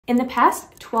In the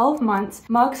past 12 months,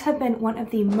 mugs have been one of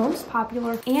the most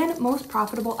popular and most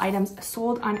profitable items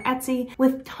sold on Etsy,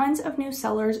 with tons of new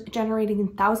sellers generating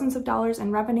thousands of dollars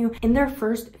in revenue in their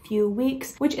first few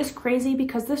weeks, which is crazy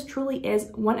because this truly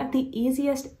is one of the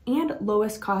easiest and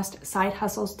lowest cost side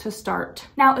hustles to start.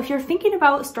 Now, if you're thinking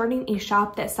about starting a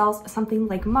shop that sells something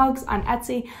like mugs on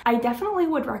Etsy, I definitely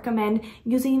would recommend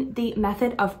using the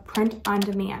method of print on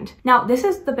demand. Now, this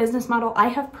is the business model I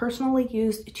have personally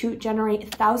used to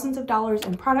generate thousands of dollars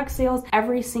in product sales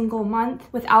every single month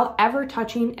without ever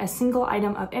touching a single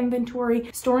item of inventory,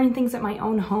 storing things at my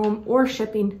own home, or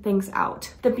shipping things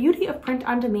out. The beauty of print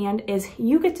on demand is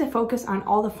you get to focus on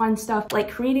all the fun stuff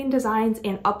like creating designs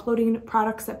and uploading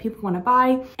products that people want to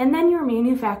buy, and then your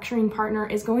manufacturing partner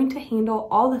is going to handle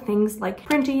all the things like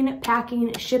printing,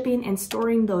 packing, shipping, and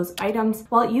storing those items,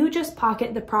 while you just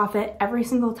pocket the profit every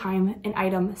single time an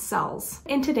item sells.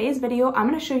 In today's video, I'm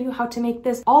going to show you how to make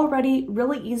this already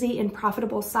really easy and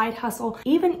profitable side hustle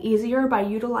even easier by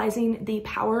utilizing the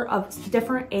power of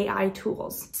different AI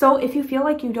tools. So if you feel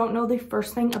like you don't know the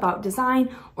first thing about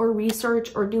design or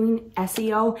research or doing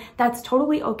SEO, that's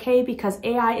totally okay because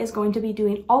AI is going to be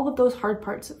doing all of those hard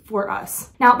parts for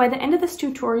us. Now, by the end of this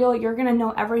tutorial, you're going to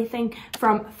know everything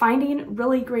from finding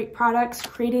really great products,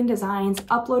 creating designs,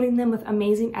 uploading them with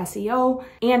amazing SEO,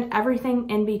 and everything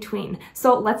in between.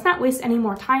 So let's not waste any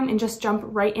more time and just jump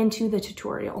right into the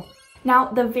tutorial. Now,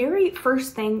 the very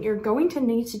first thing you're going to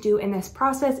need to do in this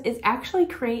process is actually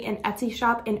create an Etsy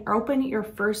shop and open your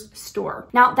first store.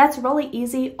 Now, that's really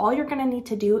easy. All you're going to need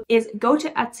to do is go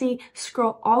to Etsy,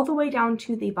 scroll all the way down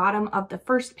to the bottom of the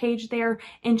first page there,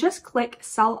 and just click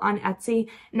Sell on Etsy.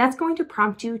 And that's going to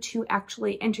prompt you to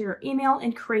actually enter your email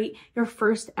and create your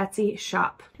first Etsy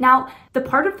shop. Now, the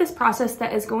part of this process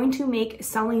that is going to make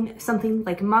selling something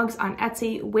like mugs on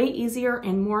Etsy way easier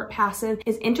and more passive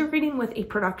is integrating with a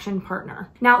production partner.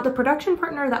 Now, the production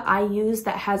partner that I use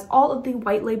that has all of the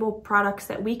white label products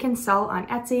that we can sell on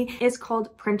Etsy is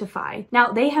called Printify.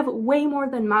 Now, they have way more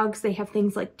than mugs. They have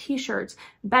things like t-shirts,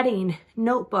 bedding,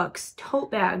 notebooks,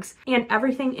 tote bags, and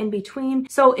everything in between.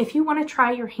 So if you want to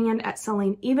try your hand at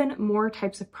selling even more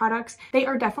types of products, they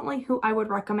are definitely who I would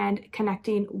recommend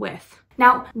connecting with.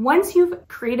 Now, once you've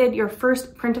created your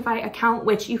first Printify account,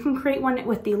 which you can create one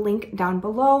with the link down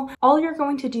below, all you're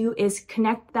going to do is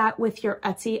connect that with your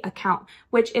Etsy account,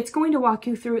 which it's going to walk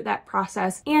you through that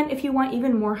process. And if you want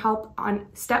even more help on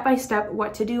step-by-step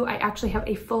what to do, I actually have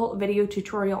a full video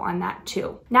tutorial on that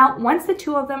too. Now, once the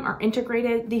two of them are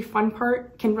integrated, the fun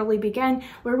part can really begin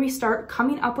where we start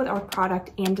coming up with our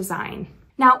product and design.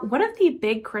 Now, one of the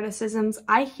big criticisms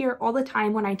I hear all the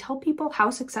time when I tell people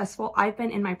how successful I've been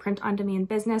in my print-on-demand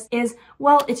business is,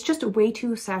 well, it's just way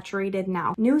too saturated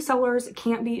now. New sellers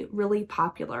can't be really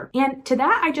popular. And to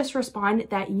that, I just respond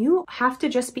that you have to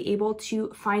just be able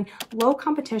to find low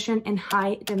competition and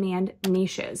high demand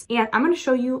niches. And I'm going to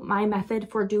show you my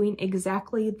method for doing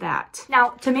exactly that. Now,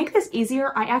 to make this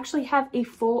easier, I actually have a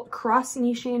full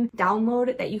cross-niching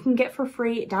download that you can get for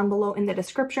free down below in the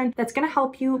description that's going to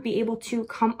help you be able to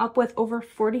come up with over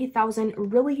 40,000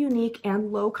 really unique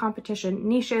and low competition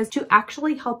niches to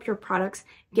actually help your products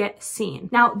get seen.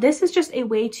 Now, this is just a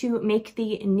way to make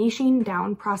the niching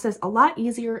down process a lot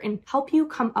easier and help you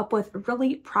come up with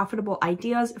really profitable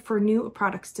ideas for new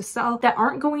products to sell that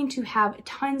aren't going to have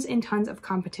tons and tons of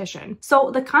competition.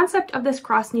 So the concept of this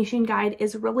cross-niching guide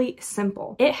is really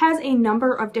simple. It has a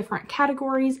number of different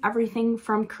categories, everything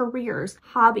from careers,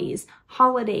 hobbies,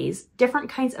 holidays, different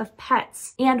kinds of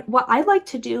pets. And what I like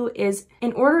to do is,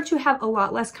 in order to have a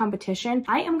lot less competition,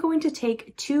 I am going to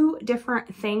take two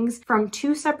different things from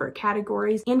two separate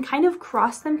categories and kind of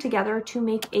cross them together to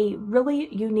make a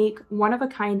really unique,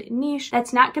 one-of-a-kind niche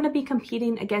that's not going to be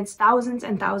competing against thousands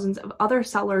and thousands of other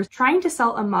sellers trying to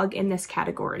sell a mug in this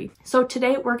category. So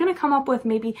today we're going to come up with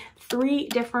maybe 3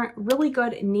 different really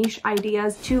good niche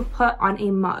ideas to put on a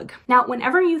mug. Now,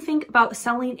 whenever you think about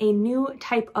selling a new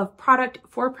type of product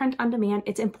for print on demand,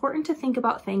 it's important to think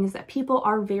about things that people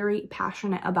are very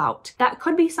passionate about. That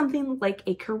could be something like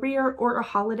a career or a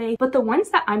holiday, but the ones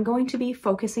that I'm going to be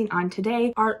focusing on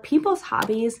today are people's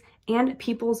hobbies and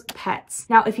people's pets.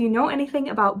 Now, if you know anything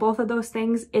about both of those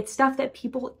things, it's stuff that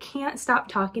people can't stop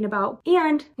talking about.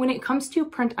 And when it comes to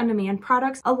print-on-demand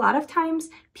products, a lot of times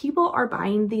people are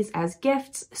buying these as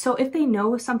gifts. So if they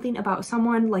know something about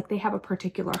someone, like they have a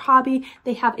particular hobby,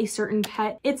 they have a certain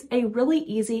pet, it's a really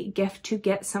easy gift to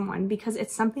get someone because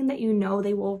it's something that you know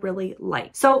they will really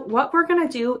like. So what we're gonna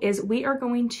do is we are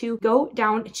going to go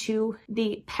down to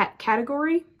the pet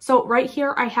category. So right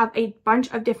here, I have a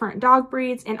bunch of different dog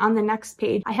breeds, and on the next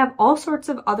page, I have all sorts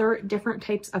of other different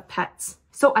types of pets.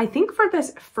 So I think for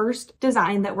this first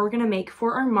design that we're gonna make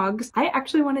for our mugs, I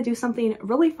actually wanna do something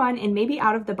really fun and maybe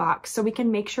out of the box so we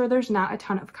can make sure there's not a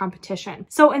ton of competition.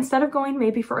 So instead of going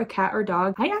maybe for a cat or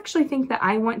dog, I actually think that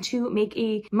I want to make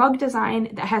a mug design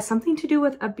that has something to do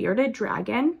with a bearded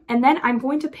dragon, and then I'm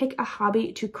going to pick a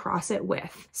hobby to cross it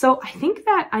with. So I think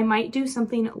that I might do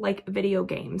something like video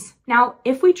games. Now,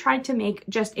 if we tried to make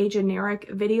just a generic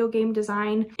video game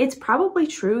design, it's probably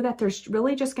true that there's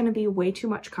really just gonna be way too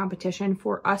much competition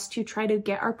for us to try to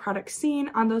get our product seen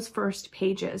on those first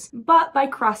pages. But by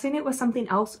crossing it with something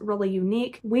else really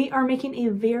unique, we are making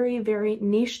a very, very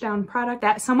niche down product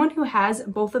that someone who has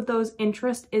both of those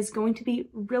interests is going to be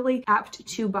really apt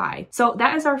to buy. So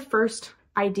that is our first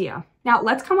idea. Now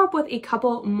let's come up with a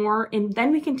couple more and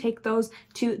then we can take those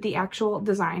to the actual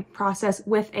design process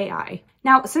with AI.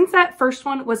 Now, since that first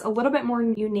one was a little bit more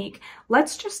unique,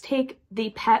 let's just take the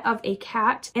pet of a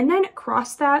cat and then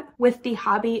cross that with the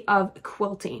hobby of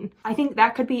quilting. I think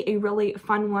that could be a really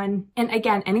fun one. And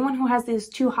again, anyone who has these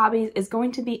two hobbies is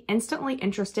going to be instantly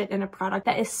interested in a product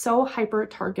that is so hyper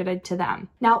targeted to them.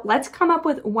 Now, let's come up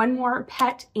with one more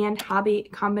pet and hobby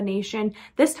combination,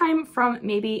 this time from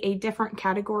maybe a different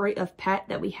category of pet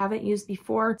that we haven't used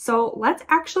before. So let's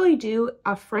actually do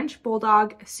a French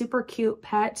bulldog, super cute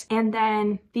pet, and then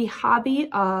the hobby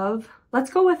of, let's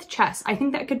go with chess. I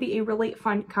think that could be a really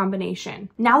fun combination.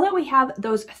 Now that we have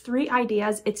those three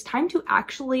ideas, it's time to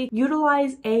actually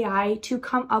utilize AI to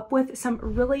come up with some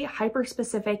really hyper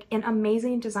specific and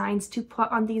amazing designs to put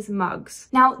on these mugs.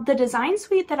 Now, the design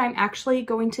suite that I'm actually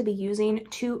going to be using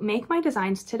to make my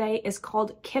designs today is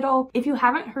called Kittl. If you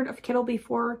haven't heard of Kittl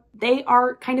before, they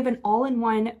are kind of an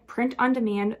all-in-one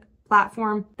print-on-demand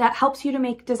platform that helps you to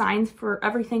make designs for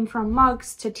everything from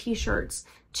mugs to t-shirts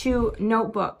to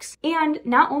notebooks. And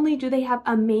not only do they have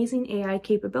amazing AI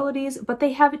capabilities, but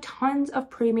they have tons of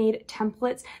pre-made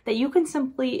templates that you can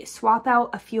simply swap out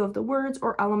a few of the words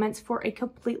or elements for a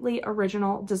completely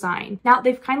original design. Now,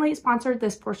 they've kindly sponsored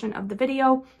this portion of the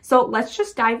video, so let's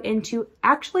just dive into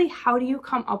actually how do you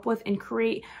come up with and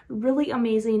create really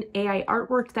amazing AI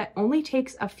artwork that only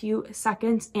takes a few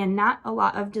seconds and not a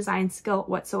lot of design skill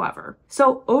whatsoever.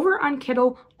 So over on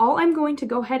Kittl, all I'm going to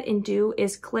go ahead and do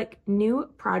is click New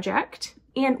Project.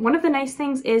 And one of the nice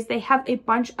things is they have a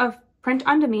bunch of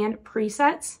print-on-demand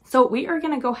presets. So we are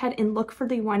going to go ahead and look for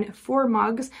the one for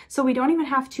mugs so we don't even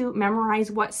have to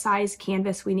memorize what size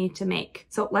canvas we need to make.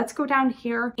 So let's go down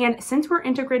here, and since we're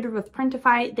integrated with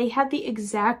Printify, they have the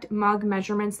exact mug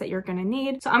measurements that you're going to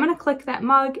need. So I'm going to click that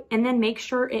mug and then make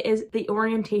sure it is the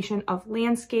orientation of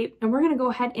landscape, and we're going to go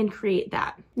ahead and create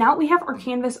that. Now we have our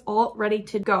canvas all ready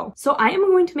to go. So I am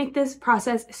going to make this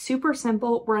process super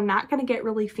simple. We're not going to get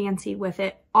really fancy with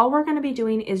it. All we're going to be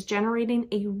doing is generating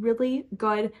a really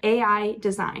good AI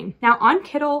design. Now on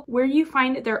Kittl, where you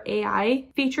find their AI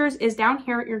features is down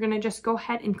here. You're going to just go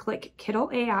ahead and click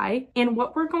Kittl AI. And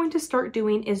what we're going to start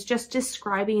doing is just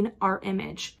describing our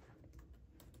image.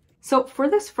 So for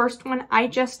this first one, I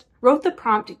just wrote the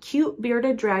prompt, cute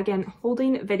bearded dragon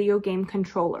holding video game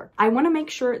controller. I want to make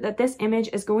sure that this image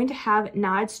is going to have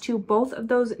nods to both of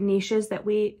those niches that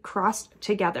we crossed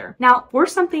together. Now, for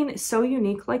something so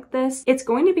unique like this, it's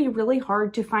going to be really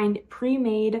hard to find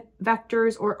pre-made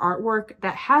vectors or artwork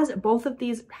that has both of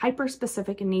these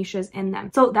hyper-specific niches in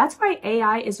them. So that's why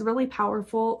AI is really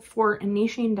powerful for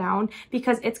niching down,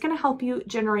 because it's going to help you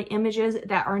generate images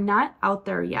that are not out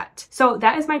there yet. So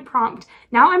that is my prompt.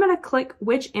 Now I'm going to click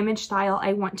which image style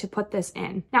I want to put this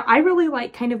in. Now I really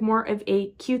like kind of more of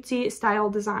a cutesy style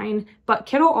design, but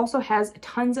Kittl also has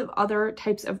tons of other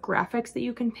types of graphics that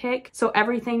you can pick. So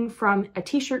everything from a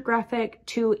t-shirt graphic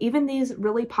to even these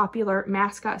really popular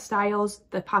mascot styles,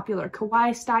 the popular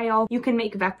kawaii style. You can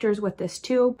make vectors with this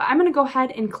too. But I'm going to go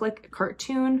ahead and click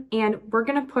cartoon, and we're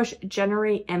going to push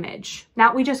generate image.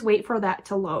 Now we just wait for that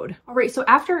to load. All right, so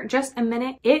after just a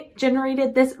minute, it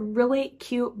generated this really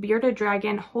cute bearded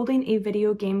dragon holding a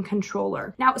video game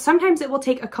controller. Now, sometimes it will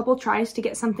take a couple tries to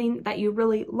get something that you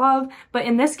really love, but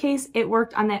in this case, it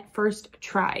worked on that first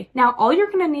try. Now, all you're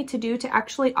going to need to do to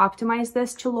actually optimize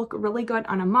this to look really good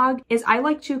on a mug is I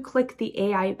like to click the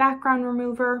AI background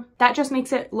remover. That just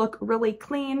makes it look really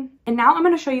clean. And now I'm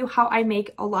going to show you how I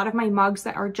make a lot of my mugs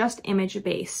that are just image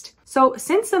based. So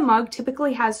since the mug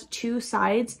typically has two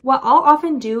sides, what I'll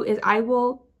often do is I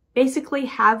will basically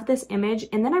have this image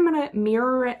and then I'm going to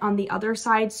mirror it on the other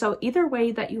side. So either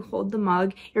way that you hold the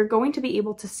mug, you're going to be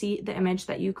able to see the image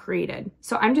that you created.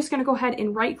 So I'm just going to go ahead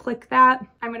and right click that.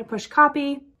 I'm going to push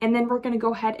copy. and then we're going to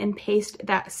go ahead and paste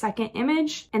that second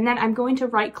image, and then I'm going to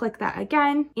right click that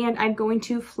again, and I'm going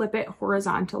to flip it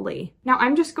horizontally. Now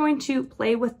I'm just going to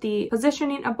play with the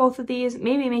positioning of both of these,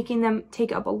 maybe making them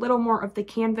take up a little more of the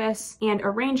canvas and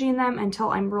arranging them until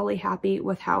I'm really happy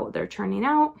with how they're turning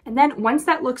out. And then once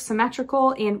that looks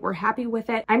symmetrical and we're happy with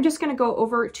it, I'm just going to go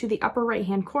over to the upper right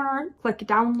hand corner, click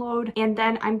download, and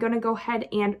then I'm going to go ahead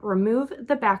and remove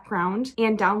the background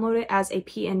and download it as a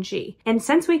PNG. And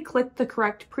since we clicked the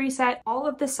correct preset, all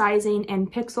of the sizing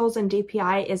and pixels and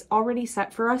DPI is already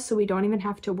set for us, so we don't even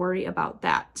have to worry about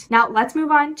that. Now let's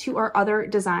move on to our other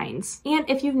designs. And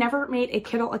if you've never made a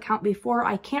Kittl account before,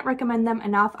 I can't recommend them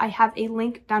enough. I have a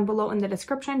link down below in the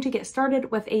description to get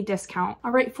started with a discount.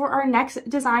 All right, for our next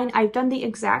design, I've done the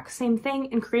exact same thing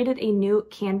and created a new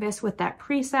canvas with that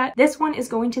preset. This one is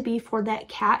going to be for that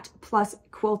cat plus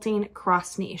quilting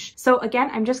cross niche. So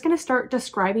again, I'm just going to start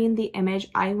describing the image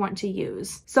I want to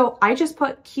use. So I just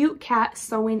put cute cat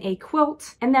sewing a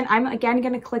quilt, and then I'm again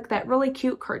going to click that really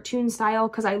cute cartoon style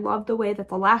because I love the way that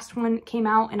the last one came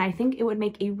out, and I think it would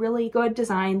make a really good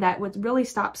design that would really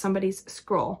stop somebody's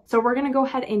scroll. So we're going to go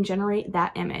ahead and generate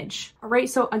that image. All right,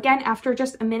 so again, after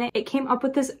just a minute, it came up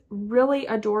with this really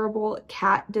adorable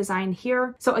cat design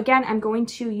here. So again, I'm going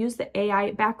to use the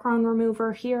AI background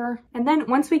remover here. And then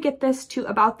once we get this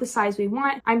to about the size we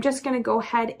want, I'm just going to go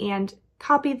ahead and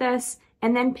copy this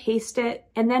and then paste it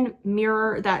and then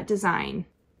mirror that design.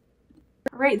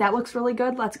 All right, that looks really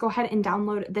good. Let's go ahead and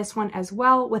download this one as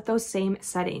well with those same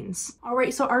settings. All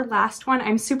right, so our last one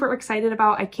I'm super excited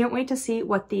about. I can't wait to see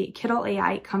what the Kittl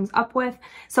AI comes up with.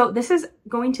 So this is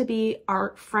going to be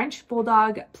our French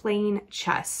Bulldog plain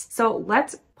chess. So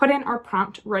let's put in our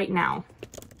prompt right now.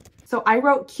 So I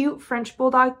wrote cute French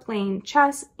Bulldog plain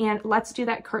chess, and let's do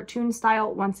that cartoon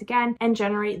style once again and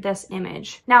generate this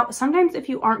image. Now, sometimes if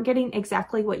you aren't getting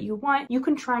exactly what you want, you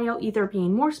can try out either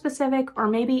being more specific or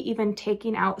maybe even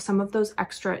taking out some of those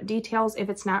extra details if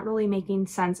it's not really making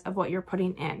sense of what you're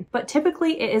putting in. But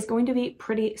typically it is going to be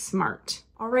pretty smart.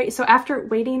 All right, so after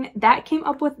waiting, that came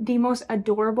up with the most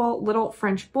adorable little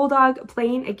French Bulldog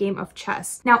playing a game of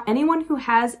chess. Now, anyone who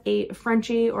has a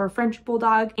Frenchie or French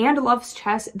Bulldog and loves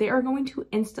chess, they are going to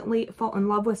instantly fall in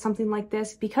love with something like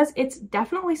this because it's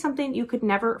definitely something you could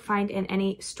never find in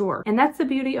any store. And that's the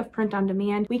beauty of print on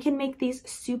demand. We can make these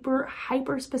super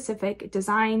hyper specific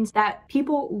designs that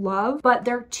people love, but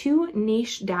they're too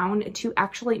niche down to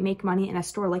actually make money in a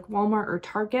store like Walmart or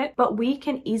Target, but we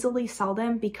can easily sell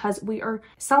them because we are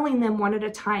selling them one at a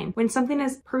time. When something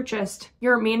is purchased,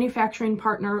 your manufacturing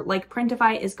partner like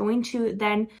Printify is going to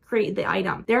then create the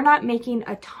item. They're not making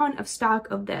a ton of stock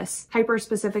of this hyper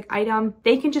specific item.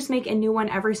 They can just make a new one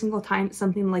every single time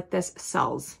something like this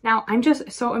sells. Now, I'm just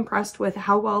so impressed with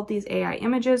how well these AI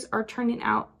images are turning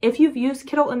out. If you've used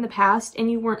Kittl in the past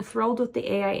and you weren't thrilled with the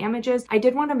AI images, I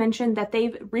did want to mention that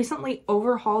they've recently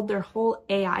overhauled their whole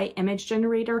AI image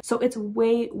generator. So it's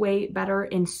way, way better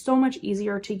and so much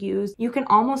easier to use. You can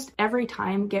almost every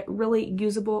time get really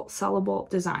usable, sellable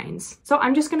designs. So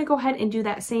I'm just going to go ahead and do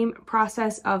that same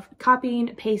process of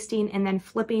copying, pasting, and then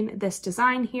flipping this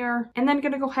design here. And then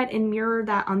going to go ahead and mirror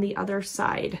that on the other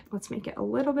side. Let's make it a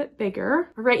little bit bigger.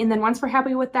 All right, and then once we're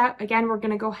happy with that, again, we're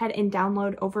going to go ahead and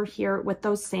download over here with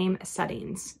those same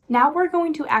settings. Now we're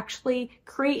going to actually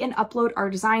create and upload our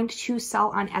design to sell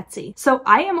on Etsy. So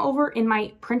I am over in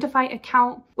my Printify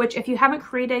account, which if you haven't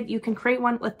created, you can create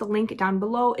one with the link down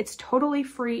below. It's totally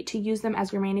free to use them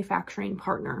as your manufacturing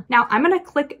partner. Now I'm going to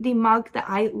click the mug that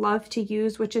I love to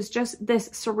use, which is just this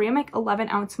ceramic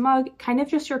 11-ounce mug, kind of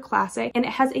just your classic, and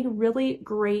it has a really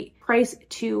great price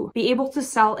to be able to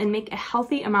sell and make a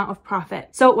healthy amount of profit.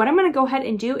 So what I'm going to go ahead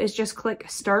and do is just click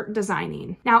start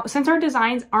designing. Now, since our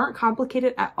designs aren't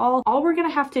complicated at all we're going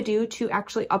to have to do to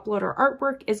actually upload our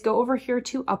artwork is go over here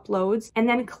to uploads and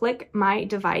then click my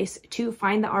device to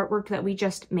find the artwork that we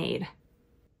just made.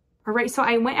 All right, so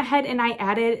I went ahead and I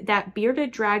added that bearded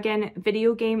dragon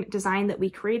video game design that we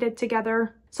created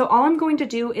together. So all I'm going to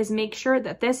do is make sure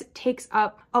that this takes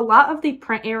up a lot of the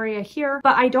print area here,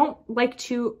 but I don't like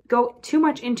to go too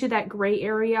much into that gray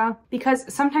area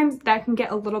because sometimes that can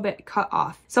get a little bit cut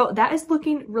off. So that is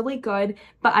looking really good,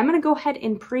 but I'm going to go ahead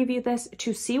and preview this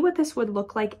to see what this would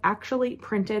look like actually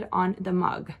printed on the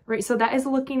mug. Right, so that is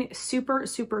looking super,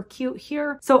 super cute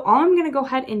here. So all I'm going to go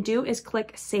ahead and do is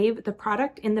click save the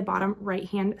product in the bottom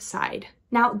right-hand side.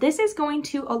 Now, this is going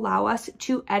to allow us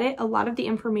to edit a lot of the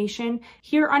information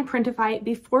here on Printify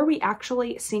before we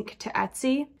actually sync to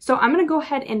Etsy. So I'm going to go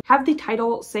ahead and have the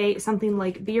title say something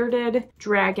like Bearded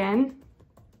Dragon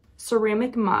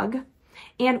Ceramic Mug.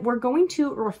 And we're going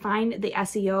to refine the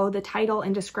SEO, the title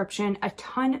and description a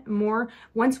ton more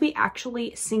once we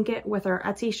actually sync it with our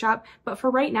Etsy shop. But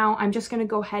for right now, I'm just going to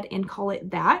go ahead and call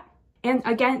it that. And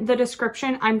again, the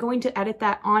description, I'm going to edit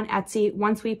that on Etsy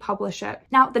once we publish it.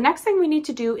 Now, the next thing we need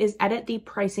to do is edit the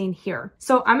pricing here.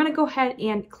 So I'm going to go ahead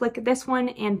and click this one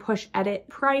and push edit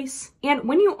price. And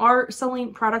when you are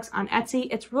selling products on Etsy,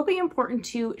 it's really important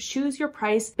to choose your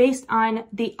price based on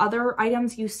the other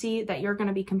items you see that you're going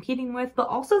to be competing with, but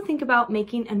also think about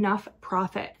making enough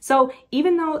profit. So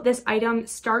even though this item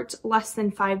starts less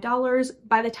than $5,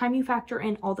 by the time you factor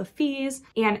in all the fees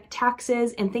and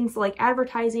taxes and things like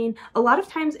advertising, a lot of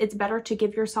times it's better to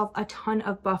give yourself a ton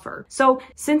of buffer. So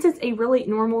since it's a really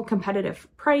normal competitive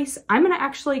price, I'm going to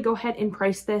actually go ahead and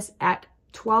price this at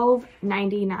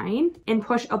 $12.99 and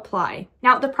push apply.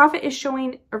 Now the profit is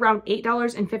showing around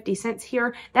 $8.50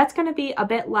 here. That's going to be a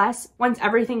bit less once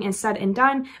everything is said and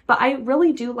done, but I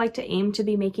really do like to aim to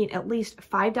be making at least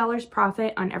 $5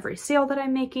 profit on every sale that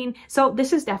I'm making. So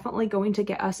this is definitely going to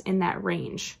get us in that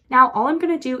range. Now all I'm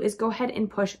going to do is go ahead and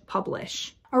push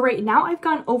publish. All right, now I've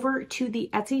gone over to the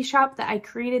Etsy shop that I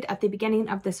created at the beginning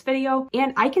of this video,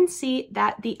 and I can see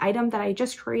that the item that I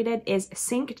just created is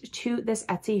synced to this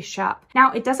Etsy shop.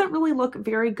 Now, it doesn't really look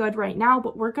very good right now,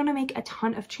 but we're gonna make a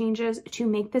ton of changes to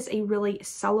make this a really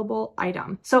sellable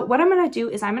item. So what I'm gonna do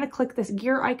is I'm gonna click this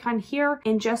gear icon here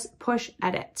and just push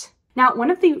edit. Now,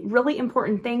 one of the really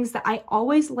important things that I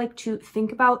always like to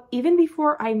think about, even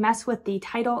before I mess with the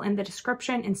title and the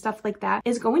description and stuff like that,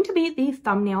 is going to be the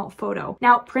thumbnail photo.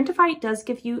 Now, Printify does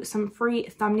give you some free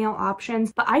thumbnail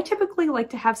options, but I typically like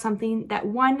to have something that,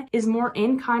 one, is more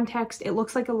in context, it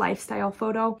looks like a lifestyle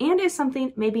photo, and is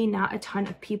something maybe not a ton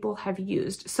of people have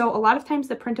used. So a lot of times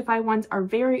the Printify ones are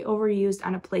very overused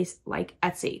on a place like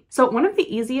Etsy. So one of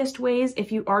the easiest ways,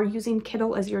 if you are using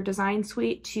Kittl as your design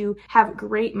suite, to have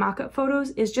great mockup photos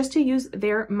is just to use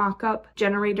their mockup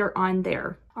generator on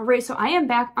there. All right, so I am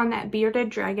back on that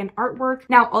bearded dragon artwork.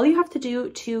 Now, all you have to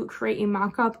do to create a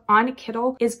mockup on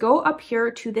Kittl is go up here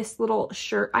to this little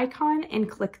shirt icon and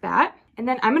click that. And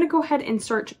then I'm going to go ahead and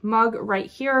search mug right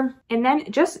here, and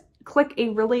then just click a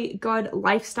really good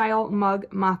lifestyle mug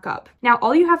mockup. Now,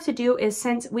 all you have to do is,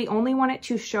 since we only want it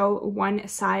to show one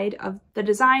side of the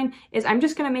design, is I'm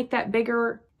just going to make that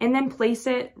bigger and then place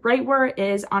it right where it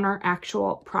is on our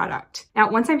actual product. Now,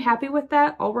 once I'm happy with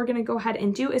that, all we're gonna go ahead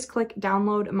and do is click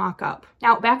download mockup.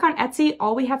 Now, back on Etsy,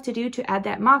 all we have to do to add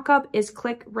that mockup is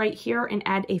click right here and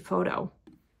add a photo.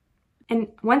 And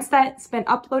once that's been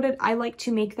uploaded, I like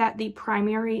to make that the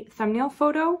primary thumbnail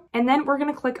photo. And then we're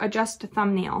gonna click adjust to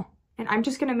thumbnail. And I'm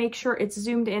just gonna make sure it's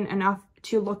zoomed in enough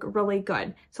to look really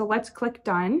good. So let's click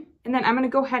done. And then I'm going to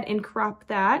go ahead and crop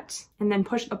that and then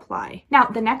push apply. Now,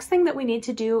 the next thing that we need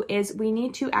to do is we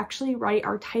need to actually write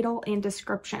our title and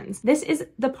descriptions. This is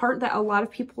the part that a lot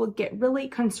of people get really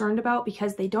concerned about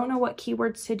because they don't know what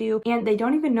keywords to do and they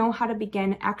don't even know how to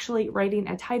begin actually writing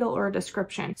a title or a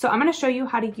description. So I'm going to show you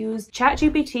how to use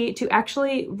ChatGPT to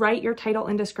actually write your title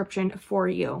and description for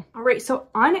you. All right, so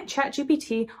on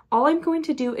ChatGPT, all I'm going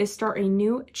to do is start a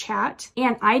new chat,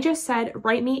 and I just said,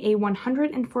 write me a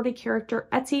 140 character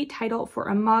Etsy title for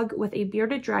a mug with a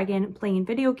bearded dragon playing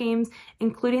video games,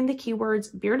 including the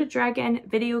keywords bearded dragon,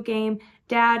 video game,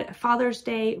 dad, Father's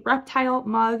Day, reptile,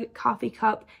 mug, coffee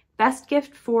cup, best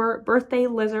gift for birthday,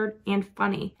 lizard, and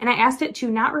funny. And I asked it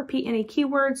to not repeat any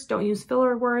keywords, don't use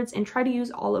filler words, and try to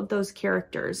use all of those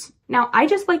characters. Now, I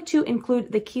just like to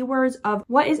include the keywords of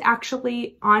what is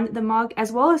actually on the mug,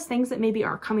 as well as things that maybe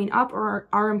are coming up or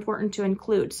are important to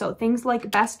include. So things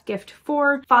like best gift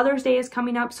for, Father's Day is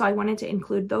coming up, so I wanted to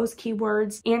include those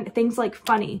keywords, and things like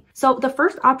funny. So the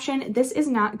first option, this is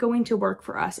not going to work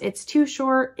for us. It's too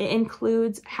short. It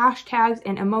includes hashtags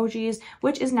and emojis,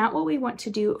 which is not what we want to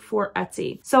do for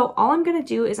Etsy. So all I'm going to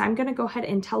do is I'm going to go ahead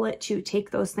and tell it to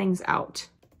take those things out.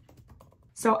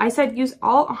 So I said use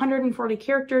all 140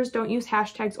 characters, don't use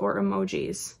hashtags or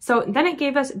emojis. So then it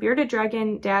gave us bearded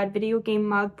dragon, dad, video game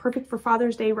mug, perfect for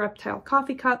Father's Day, reptile,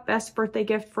 coffee cup, best birthday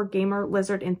gift for gamer,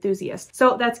 lizard enthusiast.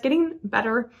 So that's getting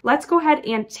better. Let's go ahead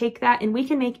and take that and we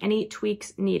can make any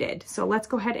tweaks needed. So let's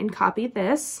go ahead and copy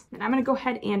this, and I'm going to go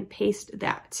ahead and paste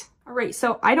that. All right,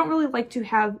 so I don't really like to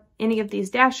have any of these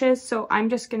dashes, so I'm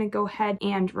just going to go ahead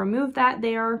and remove that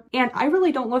there. And I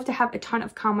really don't love to have a ton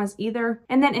of commas either.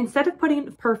 And then instead of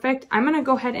putting perfect, I'm going to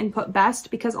go ahead and put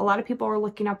best, because a lot of people are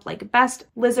looking up like best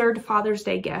lizard Father's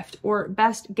Day gift or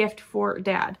best gift for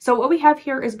dad. So what we have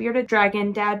here is bearded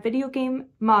dragon, dad, video game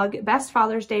mug, best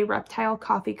Father's Day reptile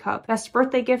coffee cup, best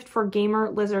birthday gift for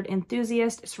gamer, lizard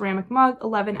enthusiast, ceramic mug,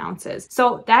 11 ounces.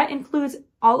 So that includes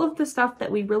all of the stuff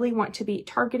that we really want to be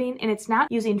targeting, and it's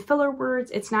not using filler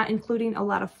words, it's not including a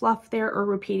lot of fluff there or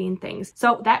repeating things.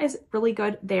 So that is really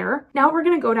good there. Now we're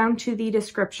going to go down to the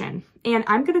description, and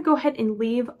I'm going to go ahead and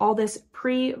leave all this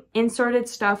pre-inserted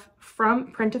stuff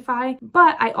from Printify,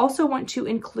 but I also want to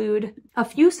include a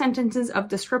few sentences of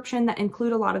description that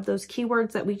include a lot of those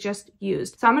keywords that we just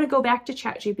used. So I'm going to go back to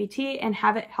ChatGPT and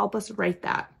have it help us write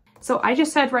that. So I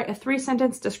just said write a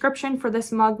 3-sentence description for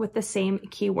this mug with the same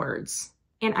keywords.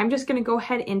 And I'm just going to go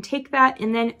ahead and take that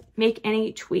and then make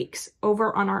any tweaks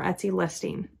over on our Etsy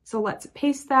listing. So let's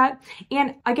paste that.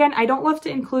 And again, I don't love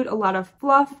to include a lot of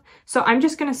fluff. So I'm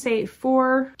just going to say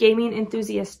for gaming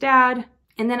enthusiast dad.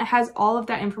 And then it has all of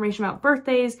that information about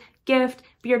birthdays, gift,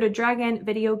 bearded dragon,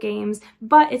 video games,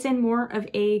 but it's in more of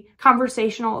a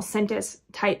conversational sentence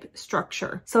type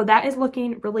structure. So that is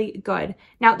looking really good.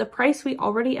 Now the price we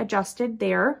already adjusted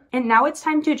there, and now it's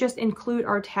time to just include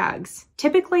our tags.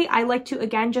 Typically, I like to,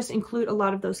 again, just include a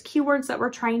lot of those keywords that we're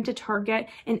trying to target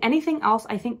and anything else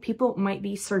I think people might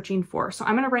be searching for. So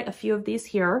I'm going to write a few of these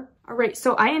here. All right,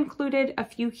 so I included a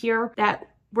few here that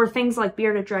were things like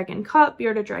bearded dragon cup,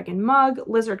 bearded dragon mug,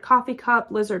 lizard coffee cup,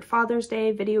 lizard Father's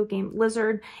Day, video game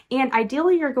lizard, and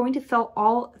ideally you're going to fill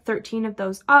all 13 of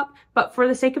those up, but for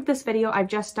the sake of this video, I've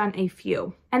just done a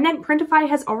few. And then Printify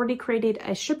has already created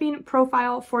a shipping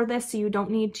profile for this, so you don't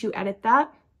need to edit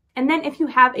that. And then if you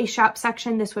have a shop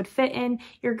section this would fit in,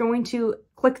 you're going to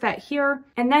click that here,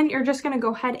 and then you're just going to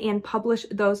go ahead and publish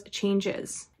those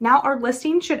changes. Now our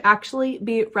listing should actually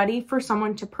be ready for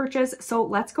someone to purchase, so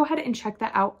let's go ahead and check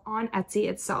that out on Etsy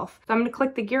itself. So I'm going to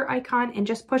click the gear icon and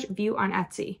just push view on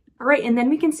Etsy. All right, and then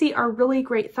we can see our really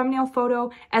great thumbnail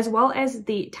photo as well as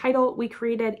the title we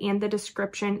created and the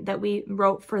description that we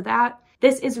wrote for that.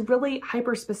 This is really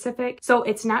hyper specific, so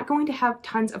it's not going to have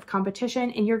tons of competition,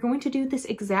 and you're going to do this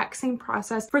exact same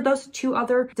process for those 2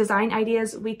 other design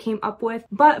ideas we came up with.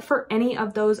 But for any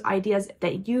of those ideas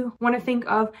that you want to think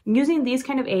of, using these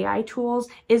kind of AI tools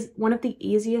is one of the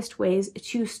easiest ways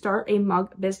to start a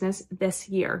mug business this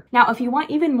year. Now, if you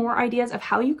want even more ideas of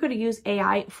how you could use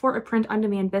AI for a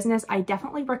print-on-demand business, I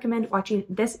definitely recommend watching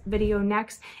this video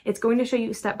next. It's going to show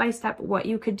you step by step what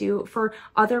you could do for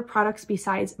other products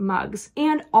besides mugs.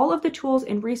 And all of the tools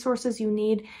and resources you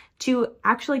need to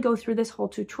actually go through this whole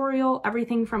tutorial,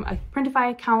 everything from a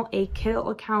Printify account, a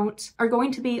Kittl account, are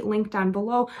going to be linked down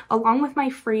below along with my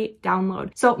free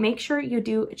download. So make sure you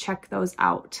do check those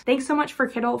out. Thanks so much for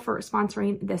Kittl for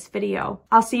sponsoring this video.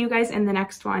 I'll see you guys in the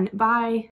next one. Bye.